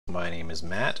My name is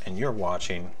Matt and you're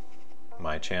watching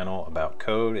my channel about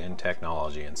code and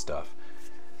technology and stuff.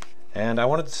 And I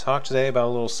wanted to talk today about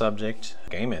a little subject,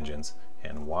 game engines,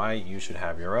 and why you should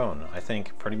have your own. I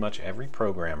think pretty much every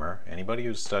programmer, anybody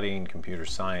who's studying computer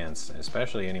science,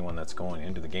 especially anyone that's going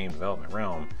into the game development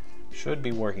realm, should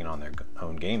be working on their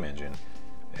own game engine.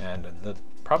 And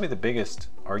probably the biggest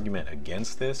argument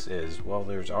against this is, well,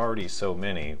 there's already so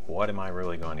many, what am I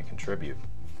really going to contribute?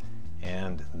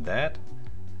 And that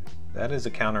is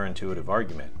a counterintuitive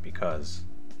argument, because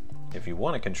if you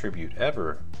want to contribute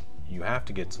ever, you have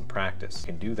to get some practice. You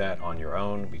can do that on your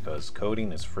own because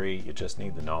coding is free, you just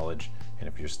need the knowledge, and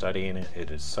if you're studying it, it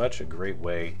is such a great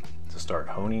way to start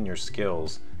honing your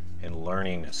skills and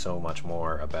learning so much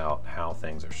more about how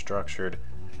things are structured,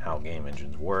 how game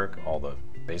engines work,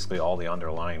 basically all the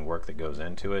underlying work that goes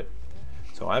into it.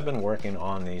 So I've been working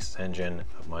on this engine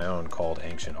of my own called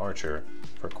Ancient Archer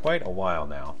for quite a while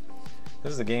now.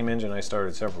 This is a game engine I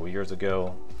started several years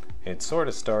ago. It sort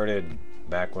of started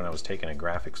back when I was taking a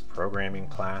graphics programming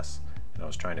class and I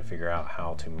was trying to figure out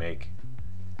how to make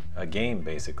a game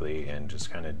basically, and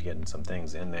just kind of getting some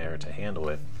things in there to handle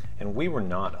it. And we were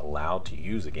not allowed to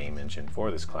use a game engine for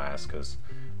this class because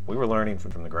we were learning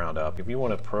from the ground up. If you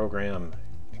want to program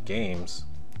games,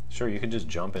 sure, you can just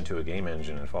jump into a game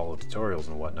engine and follow tutorials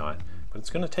and whatnot, but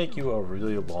it's going to take you a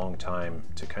really long time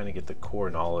to kind of get the core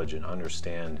knowledge and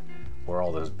understand where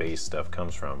all this base stuff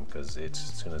comes from, because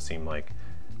it's going to seem like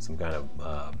some kind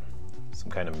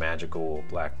of magical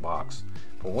black box.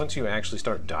 But once you actually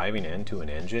start diving into an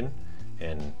engine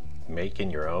and making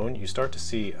your own, you start to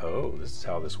see, oh, this is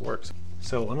how this works.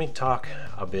 So let me talk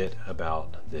a bit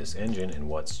about this engine and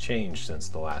what's changed since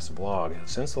the last vlog.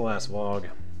 Since the last vlog,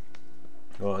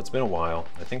 well, it's been a while.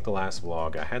 I think the last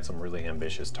vlog I had some really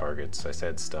ambitious targets. I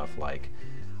said stuff like,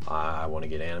 I want to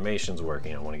get animations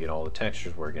working, I want to get all the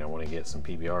textures working, I want to get some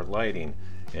PBR lighting,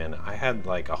 and I had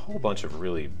like a whole bunch of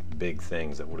really big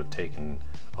things that would have taken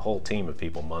a whole team of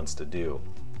people months to do,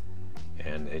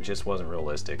 and it just wasn't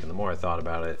realistic. And the more I thought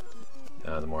about it,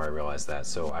 the more I realized that.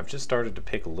 So I've just started to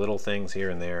pick little things here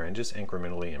and there and just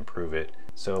incrementally improve it.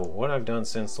 So what I've done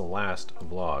since the last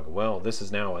vlog, well, this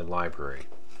is now a library.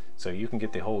 So you can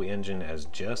get the whole engine as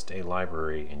just a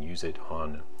library and use it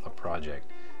on a project.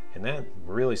 And that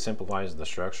really simplifies the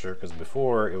structure, because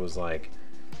before it was like,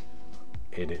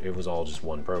 it was all just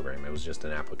one program. It was just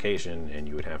an application and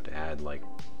you would have to add like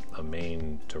a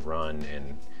main to run,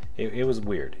 and it was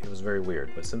weird. It was very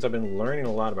weird. But since I've been learning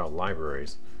a lot about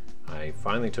libraries, I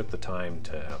finally took the time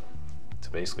to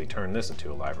basically turn this into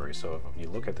a library. So if you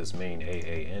look at this main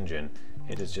AA engine,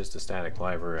 it is just a static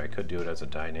library. I could do it as a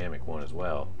dynamic one as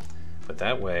well. But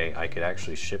that way I could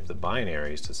actually ship the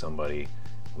binaries to somebody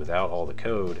without all the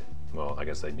code. Well, I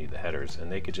guess they'd need the headers,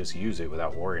 and they could just use it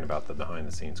without worrying about the behind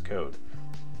the scenes code.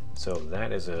 So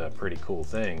that is a pretty cool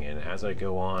thing, and as I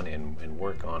go on and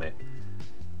work on it,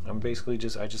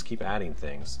 I just keep adding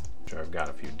things. Sure, I've got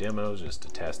a few demos just to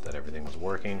test that everything was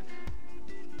working.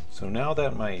 So now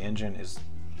that my engine is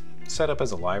set up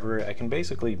as a library, I can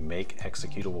basically make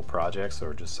executable projects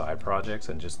or just side projects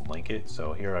and just link it.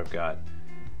 So here I've got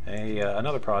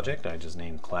another project I just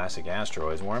named Classic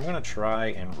Asteroids, where I'm going to try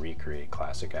and recreate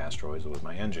classic asteroids with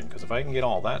my engine, because if I can get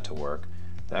all that to work,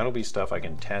 that'll be stuff I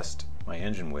can test my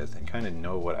engine with and kind of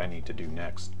know what I need to do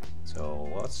next.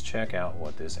 So let's check out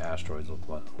what this asteroid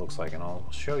looks like, and I'll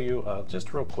show you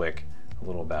just real quick a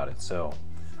little about it. So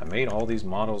I made all these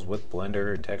models with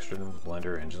Blender and textured them with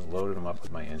Blender and just loaded them up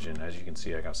with my engine. As you can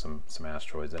see, I got some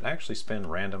asteroids that actually spin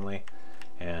randomly,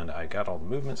 and I got all the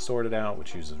movement sorted out,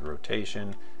 which uses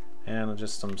rotation and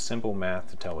just some simple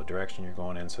math to tell what direction you're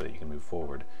going in so that you can move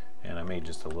forward. And I made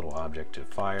just a little object to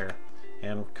fire.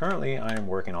 And currently I am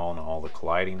working on all the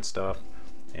colliding stuff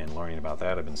and learning about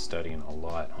that. I've been studying a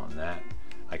lot on that.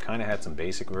 I kind of had some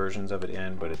basic versions of it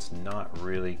in, but it's not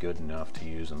really good enough to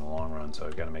use in the long run, so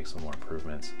I've got to make some more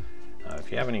improvements.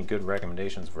 If you have any good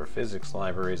recommendations for physics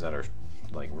libraries that are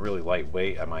like really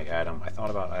lightweight, I might add them. I thought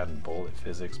about adding bullet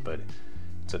physics, but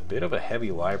it's a bit of a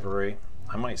heavy library.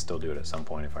 I might still do it at some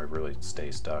point if I really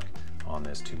stay stuck on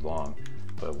this too long.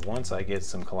 But once I get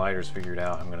some colliders figured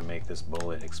out, I'm going to make this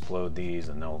bullet explode these,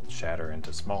 and they'll shatter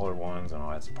into smaller ones, and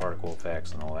I'll add some particle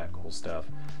effects and all that cool stuff.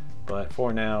 But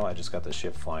for now, I just got the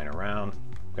ship flying around.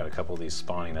 I've got a couple of these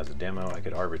spawning as a demo. I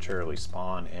could arbitrarily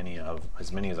spawn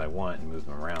as many as I want and move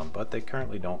them around, but they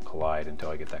currently don't collide until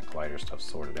I get that collider stuff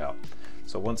sorted out.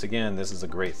 So once again, this is a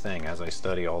great thing. As I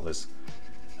study all this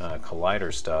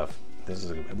collider stuff, this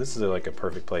is like a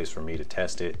perfect place for me to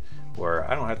test it, where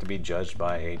I don't have to be judged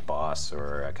by a boss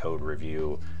or a code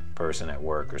review person at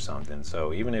work or something.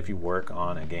 So even if you work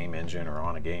on a game engine or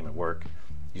on a game at work,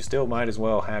 you still might as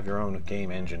well have your own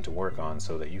game engine to work on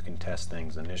so that you can test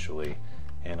things initially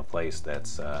in a place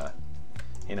that's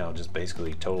you know, just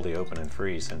basically totally open and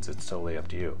free, since it's totally up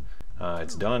to you.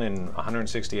 It's done in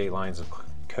 168 lines of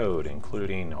code,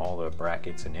 including all the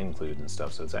brackets and includes and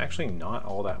stuff, so it's actually not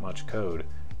all that much code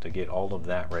to get all of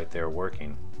that right there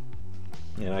working.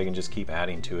 And I can just keep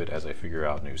adding to it as I figure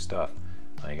out new stuff.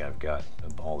 Like I've got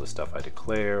all the stuff I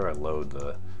declare, I load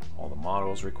all the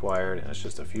models required, and it's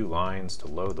just a few lines to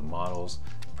load the models.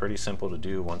 Pretty simple to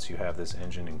do once you have this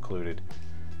engine included.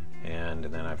 And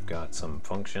then I've got some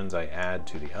functions I add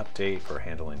to the update for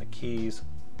handling the keys,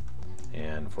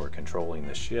 and for controlling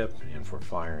the ship, and for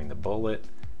firing the bullet.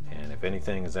 And if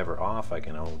anything is ever off, I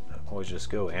can always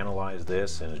just go analyze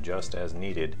this and adjust as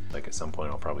needed. Like at some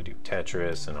point I'll probably do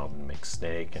Tetris, and I'll make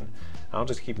Snake, and I'll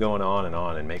just keep going on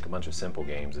and make a bunch of simple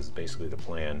games is basically the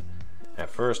plan. At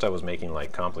first I was making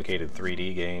like complicated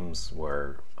 3D games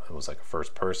where it was like a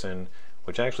first person,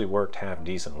 which actually worked half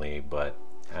decently, but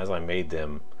as I made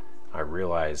them, I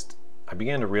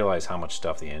began to realize how much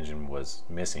stuff the engine was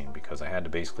missing, because I had to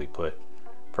basically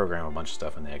program a bunch of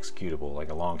stuff in the executable. Like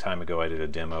a long time ago I did a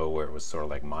demo where it was sort of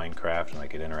like Minecraft and I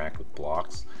could interact with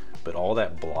blocks, but all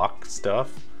that block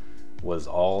stuff was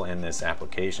all in this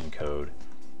application code,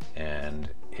 and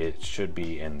it should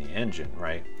be in the engine,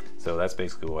 right? So that's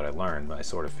basically what I learned. I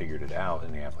sort of figured it out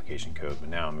in the application code, but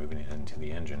now I'm moving it into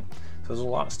the engine. So there's a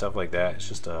lot of stuff like that. It's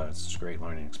just a great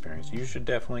learning experience. You should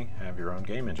definitely have your own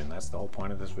game engine. That's the whole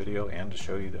point of this video, and to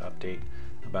show you the update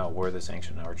about where this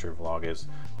Ancient Archer vlog is.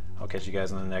 I'll catch you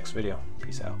guys in the next video.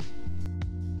 Peace out.